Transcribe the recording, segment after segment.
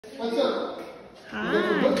What's up? Hi.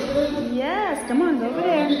 You got your books today? Yes, come on, go over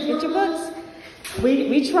there. Get your books.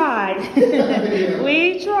 We tried.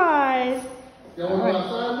 We tried. Y'all want to go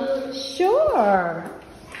outside there? Sure.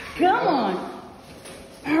 Come on.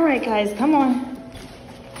 All right, guys, come on.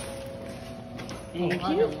 Thank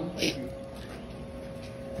you.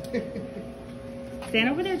 Stand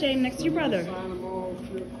over there, Jaden, next to your brother. Sign them all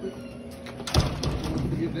real quick.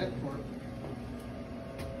 Forget that part.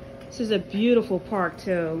 This is a beautiful park,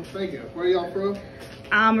 too. Thank you. Where y'all from?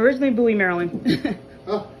 Originally Bowie, Maryland.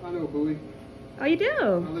 Oh, I know Bowie. Oh, you I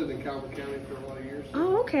do? lived in Calvert County for a lot of years.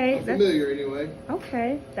 Oh, okay. I'm familiar anyway.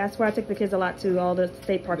 Okay. That's where I take the kids a lot to, all the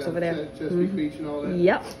state parks over there. Chesapeake Beach and all that.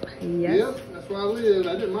 Yep. Yes. Yep, that's where I lived.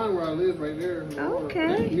 I didn't mind where I lived right there. In the water. Okay.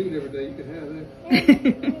 I didn't commute every day. You could have that.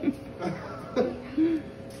 You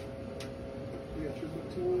got your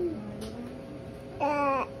book too?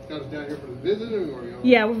 Got us down here for the visiting or y'all?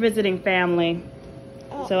 Yeah, we're visiting family.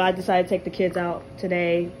 So I decided to take the kids out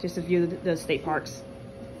today just to view the state parks.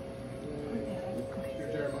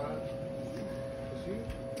 Here's Jeremiah. That's you.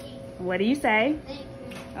 What do you say?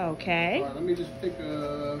 Okay. All right, let me just pick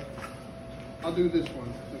a... I'll do this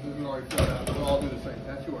one. This is already filled out. So I'll do the same.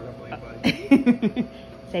 That's yours, I believe, buddy.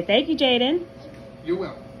 Say thank you, Jaden. You're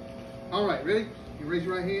welcome. All right, ready? You raise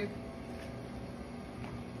your right hand.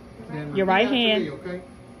 Then Your repeat right after hand. Me, okay?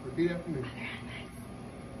 Repeat after me.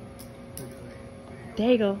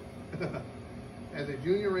 There you go. As a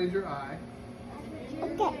junior ranger, I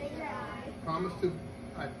promise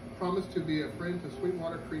to be a friend to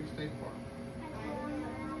Sweetwater Creek State Park.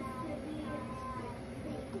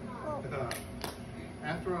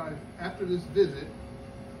 After this visit,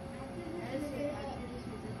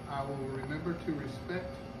 I will remember to respect.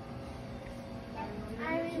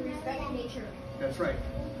 Nature. That's right.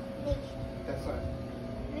 That's right.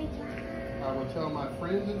 I will tell my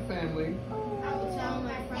friends and family I will tell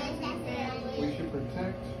my friends and family we should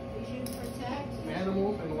protect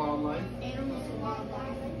animals and wildlife and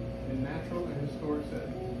wildlife in natural and historic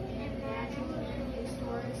settings. in natural and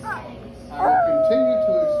historic settings. I will continue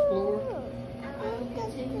to explore I will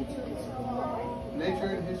continue to explore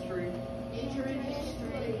nature and history nature and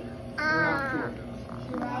history throughout Georgia.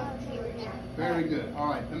 throughout Georgia. Very good. All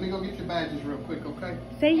right, let me go get your badges real quick, okay?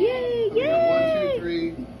 Say yay, So we got 1, yay. 2,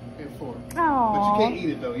 3, and 4. Aww. But you can't eat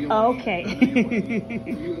it though. You don't wanna eat Okay. it. I know you want to eat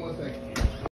it. You want one second.